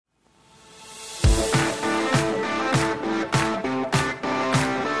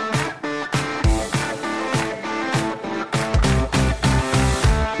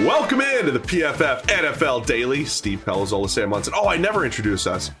into the PFF NFL Daily. Steve Palazzolo, Sam Munson. Oh, I never introduced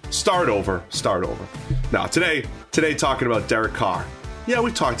us. Start over. Now, today talking about Derek Carr. Yeah,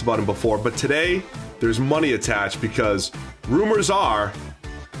 we've talked about him before, but today there's money attached because rumors are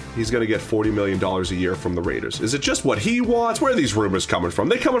he's going to get $40 million a year from the Raiders. Is it just what he wants? Where are these rumors coming from?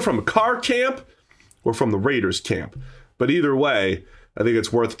 They coming from Carr camp or from the Raiders camp? But either way, I think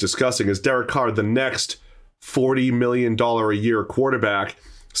it's worth discussing. Is Derek Carr the next $40 million a year quarterback?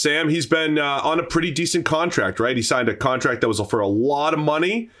 Sam, he's been on a pretty decent contract, right? He signed a contract that was for a lot of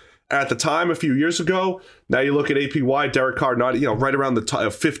money at the time a few years ago. Now you look at APY, Derek Carr, not right around the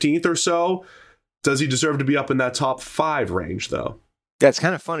 15th or so. Does he deserve to be up in that top 5 range, though? Yeah, it's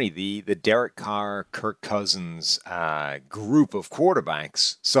kind of funny. The Derek Carr, Kirk Cousins group of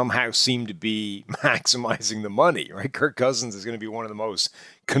quarterbacks somehow seem to be maximizing the money, right? Kirk Cousins is going to be one of the most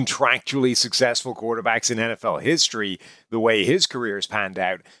contractually successful quarterbacks in NFL history, the way his career has panned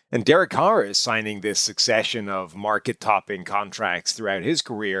out. And Derek Carr is signing this succession of market-topping contracts throughout his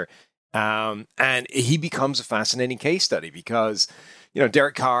career. And he becomes a fascinating case study because,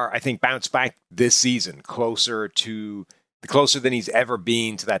 Derek Carr, I think, bounced back this season closer than he's ever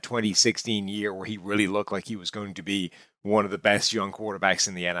been to that 2016 year where he really looked like he was going to be one of the best young quarterbacks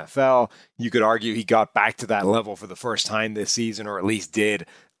in the NFL. You could argue he got back to that level for the first time this season, or at least did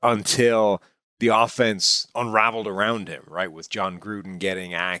until the offense unraveled around him, right? With John Gruden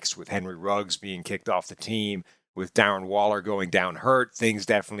getting axed, with Henry Ruggs being kicked off the team, with Darren Waller going down hurt, things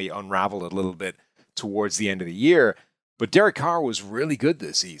definitely unraveled a little bit towards the end of the year. But Derek Carr was really good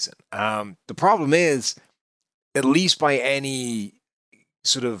this season. The problem is, at least by any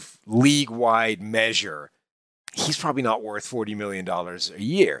sort of league-wide measure, he's probably not worth $40 million a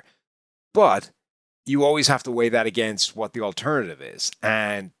year. But you always have to weigh that against what the alternative is.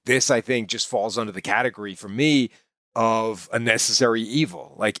 And this, I think, just falls under the category for me of a necessary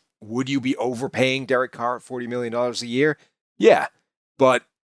evil. Like, would you be overpaying Derek Carr at $40 million a year? Yeah. But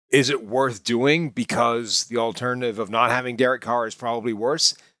is it worth doing because the alternative of not having Derek Carr is probably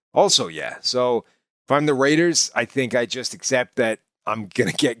worse? Also, yeah. So if I'm the Raiders, I think I just accept that I'm going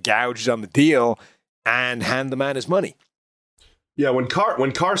to get gouged on the deal and hand the man his money. Yeah, when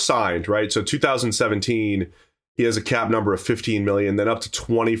Carr signed, right? So 2017, he has a cap number of $15 million, then up to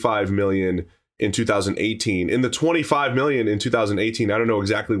 $25 million in 2018. In the $25 million in 2018, I don't know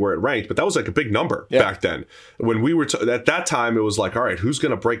exactly where it ranked, but that was like a big number back then. When we were at that time, it was like, all right, who's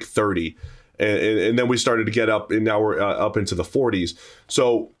going to break 30? And then we started to get up, and now we're up into the 40s.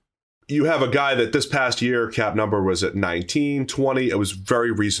 So you have a guy that this past year cap number was at 19, 20. It was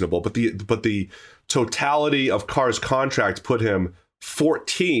very reasonable, but the totality of Carr's contract put him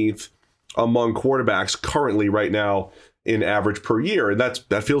 14th among quarterbacks currently right now in average per year, and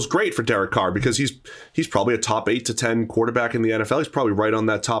that feels great for Derek Carr because he's probably a top 8 to 10 quarterback in the NFL. He's probably right on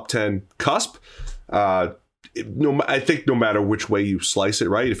that top 10 cusp. I think no matter which way you slice it,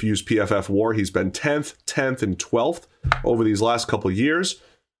 right? If you use PFF WAR, he's been 10th, and 12th over these last couple of years.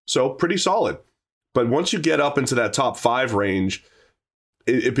 So pretty solid. But once you get up into that top 5 range,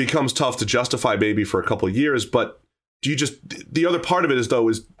 it becomes tough to justify maybe for a couple of years. But the other part of it is,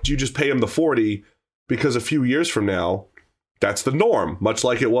 do you just pay him the 40 because a few years from now, that's the norm, much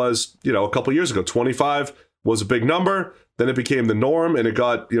like it was, a couple of years ago. 25 was a big number. Then it became the norm and it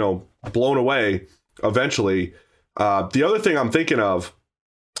got, blown away eventually. The other thing I'm thinking of,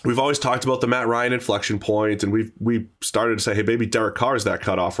 we've always talked about the Matt Ryan inflection point, and we started to say, hey, maybe Derek Carr is that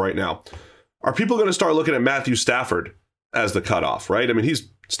cutoff right now. Are people going to start looking at Matthew Stafford as the cutoff, right? I mean,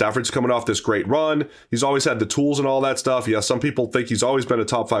 Stafford's coming off this great run. He's always had the tools and all that stuff. Yeah, some people think he's always been a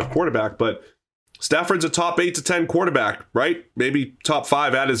top 5 quarterback, but Stafford's a top 8 to 10 quarterback, right? Maybe top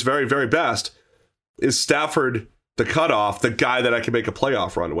 5 at his very, very best. Is Stafford the cutoff, the guy that I can make a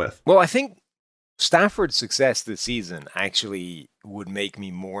playoff run with? Well, I think Stafford's success this season actually would make me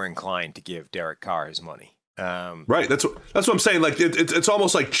more inclined to give Derek Carr his money. Right. That's what I'm saying. Like it's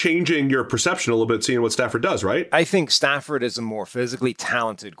almost like changing your perception a little bit, seeing what Stafford does, right? I think Stafford is a more physically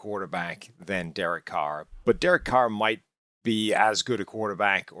talented quarterback than Derek Carr, but Derek Carr might be as good a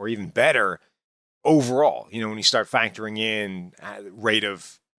quarterback or even better overall. When you start factoring in rate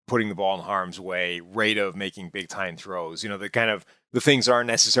of putting the ball in harm's way, rate of making big time throws, the things aren't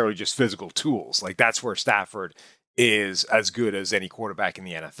necessarily just physical tools. Like that's where Stafford is as good as any quarterback in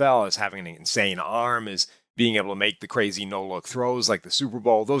the NFL, as having an insane arm, is being able to make the crazy no-look throws like the Super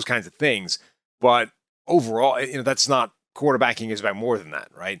Bowl, those kinds of things. But overall, that's not, quarterbacking is about more than that,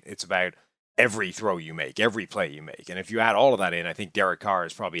 right? It's about every throw you make, every play you make. And if you add all of that in, I think Derek Carr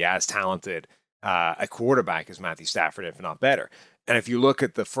is probably as talented a quarterback as Matthew Stafford, if not better. And if you look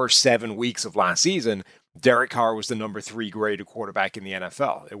at the first 7 weeks of last season, Derek Carr was the number 3 graded quarterback in the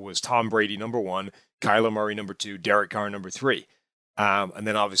NFL. It was Tom Brady number 1, Kyler Murray number 2, Derek Carr number 3. And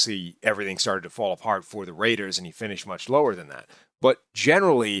then obviously everything started to fall apart for the Raiders, and he finished much lower than that. But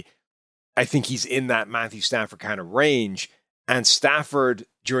generally, I think he's in that Matthew Stafford kind of range. And Stafford,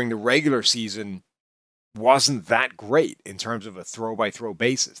 during the regular season, wasn't that great in terms of a throw-by-throw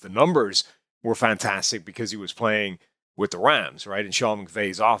basis. The numbers were fantastic because he was playing with the Rams, right? And Sean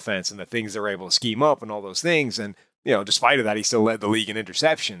McVay's offense and the things they're able to scheme up and all those things. And, despite of that, he still led the league in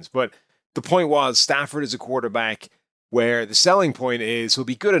interceptions. But the point was, Stafford is a quarterback where the selling point is he'll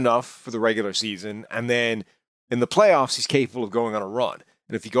be good enough for the regular season, and then in the playoffs, he's capable of going on a run.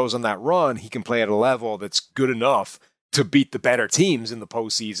 And if he goes on that run, he can play at a level that's good enough to beat the better teams in the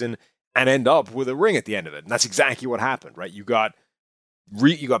postseason and end up with a ring at the end of it. And that's exactly what happened, right? You got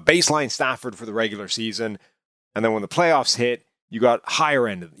baseline Stafford for the regular season, and then when the playoffs hit, you got a higher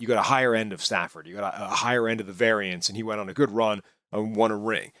end of Stafford. You got a higher end of the variance, and he went on a good run and won a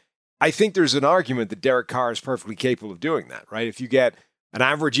ring. I think there's an argument that Derek Carr is perfectly capable of doing that, right? If you get an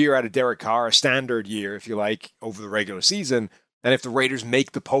average year out of Derek Carr, a standard year, if you like, over the regular season, and if the Raiders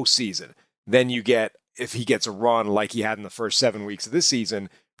make the postseason, then you get, if he gets a run like he had in the first 7 weeks of this season,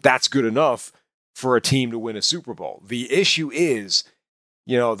 that's good enough for a team to win a Super Bowl. The issue is,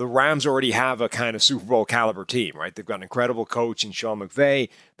 the Rams already have a kind of Super Bowl caliber team, right? They've got an incredible coach in Sean McVay.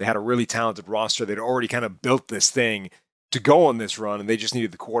 They had a really talented roster. They'd already kind of built this thing to go on this run, and they just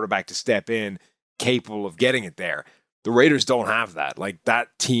needed the quarterback to step in, capable of getting it there. The Raiders don't have that. Like, that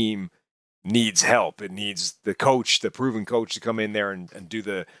team needs help. It needs the coach, the proven coach, to come in there and do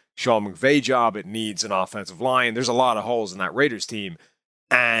the Sean McVay job. It needs an offensive line. There's a lot of holes in that Raiders team,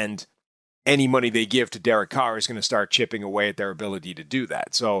 and any money they give to Derek Carr is going to start chipping away at their ability to do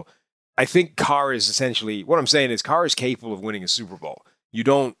that. So I think Carr is essentially, what I'm saying is Carr is capable of winning a Super Bowl. You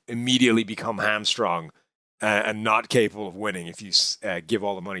don't immediately become hamstrung and not capable of winning if you give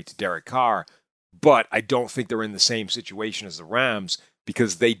all the money to Derek Carr. But I don't think they're in the same situation as the Rams,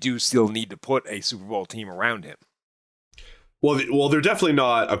 because they do still need to put a Super Bowl team around him. Well, they're definitely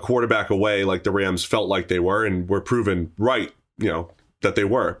not a quarterback away like the Rams felt like they were, and were proven right, that they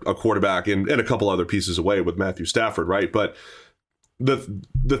were a quarterback and a couple other pieces away with Matthew Stafford, right? But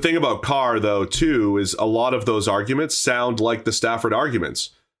the thing about Carr, though, too, is a lot of those arguments sound like the Stafford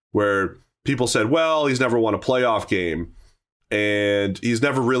arguments, where people said, well, he's never won a playoff game and he's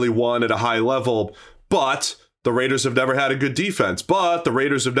never really won at a high level, but the Raiders have never had a good defense, but the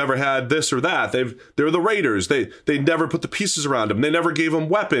Raiders have never had this or that. They're the Raiders. They never put the pieces around him. They never gave him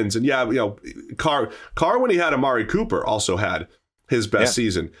weapons. And Carr, when he had Amari Cooper, also had his best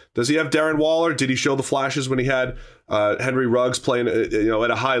season. Does he have Darren Waller? Did he show the flashes when he had Henry Ruggs playing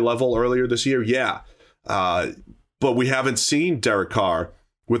at a high level earlier this year? Yeah. But we haven't seen Derek Carr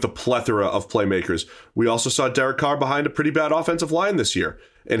with a plethora of playmakers. We also saw Derek Carr behind a pretty bad offensive line this year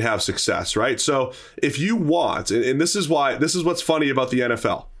and have success, right? So if you want, and this is what's funny about the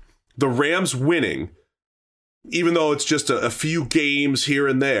NFL, the Rams winning, even though it's just a few games here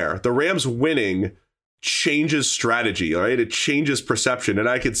and there, the Rams winning changes strategy, right? It changes perception. And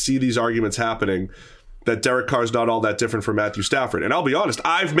I could see these arguments happening that Derek Carr is not all that different from Matthew Stafford. And I'll be honest,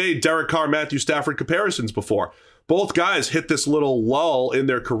 I've made Derek Carr, Matthew Stafford comparisons before. Both guys hit this little lull in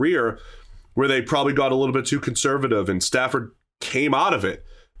their career where they probably got a little bit too conservative, and Stafford came out of it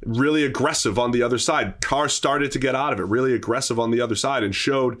really aggressive on the other side. Carr started to get out of it really aggressive on the other side and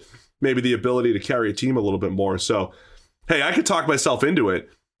showed maybe the ability to carry a team a little bit more. So, hey, I could talk myself into it.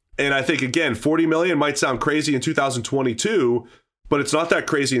 And I think, again, $40 million might sound crazy in 2022, but it's not that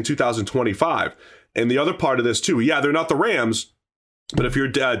crazy in 2025. And the other part of this, too, they're not the Rams, but if you're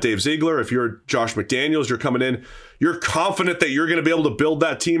Dave Ziegler, if you're Josh McDaniels, you're coming in, you're confident that you're going to be able to build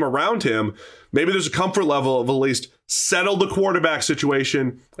that team around him. Maybe there's a comfort level of at least settle the quarterback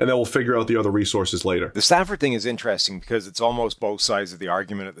situation, and then we'll figure out the other resources later. The Stafford thing is interesting because it's almost both sides of the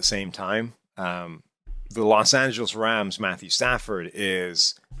argument at the same time. The Los Angeles Rams, Matthew Stafford,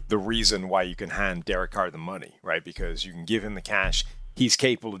 is the reason why you can hand Derek Carr the money, right? Because you can give him the cash. He's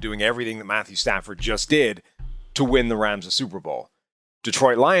capable of doing everything that Matthew Stafford just did to win the Rams a Super Bowl.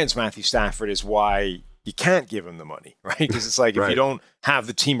 Detroit Lions, Matthew Stafford, is why you can't give him the money, right? Because it's like, if you don't have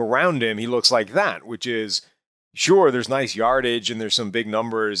the team around him, he looks like that, which is, sure, there's nice yardage and there's some big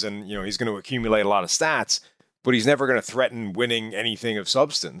numbers and, he's going to accumulate a lot of stats, but he's never going to threaten winning anything of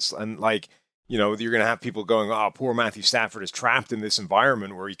substance. And you're going to have people going, oh, poor Matthew Stafford is trapped in this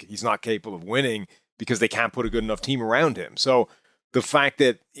environment where he's not capable of winning because they can't put a good enough team around him. So the fact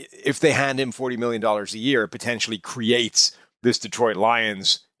that if they hand him $40 million a year, it potentially creates this Detroit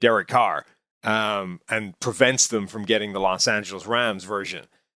Lions Derek Carr. and prevents them from getting the Los Angeles Rams version.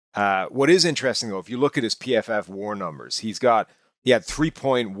 What is interesting, though, if you look at his PFF WAR numbers, he had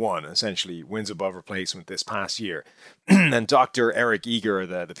 3.1, essentially, wins above replacement this past year. And Dr. Eric Eager,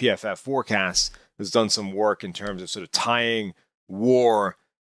 the PFF forecast, has done some work in terms of sort of tying WAR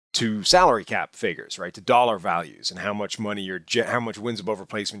to salary cap figures, right, to dollar values, and how much money how much wins above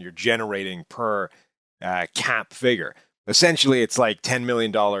replacement you're generating per cap figure. Essentially, it's like $10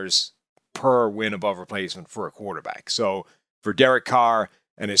 million per win above replacement for a quarterback. So for Derek Carr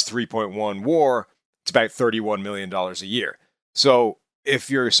and his 3.1 WAR, it's about $31 million a year. So if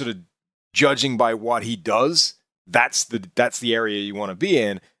you're sort of judging by what he does, that's the area you want to be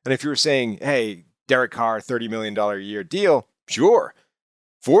in. And if you're saying, hey, Derek Carr, $30 million a year deal, sure.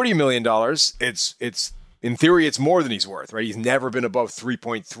 $40 million, it's in theory, it's more than he's worth, right? He's never been above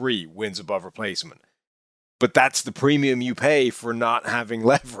 3.3 wins above replacement. But that's the premium you pay for not having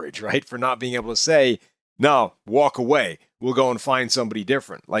leverage, right? For not being able to say, no, walk away. We'll go and find somebody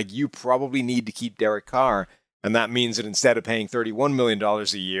different. Like, you probably need to keep Derek Carr. And that means that instead of paying $31 million a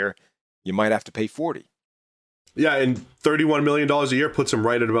year, you might have to pay $40. Yeah, and $31 million a year puts him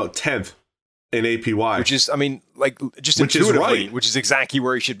right at about 10th in APY. Which is, I mean, like, just intuitively, which is exactly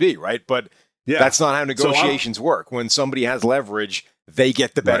where he should be, right? But that's not how negotiations work. When somebody has leverage, they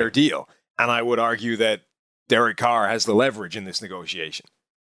get the better deal. And I would argue that Derek Carr has the leverage in this negotiation.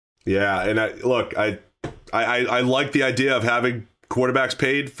 Yeah, and I like the idea of having quarterbacks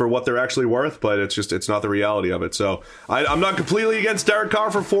paid for what they're actually worth, but it's not the reality of it. So I'm not completely against Derek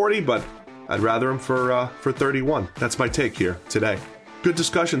Carr for 40, but I'd rather him for 31. That's my take here today. Good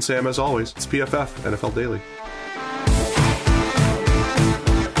discussion, Sam, as always. It's PFF, NFL Daily.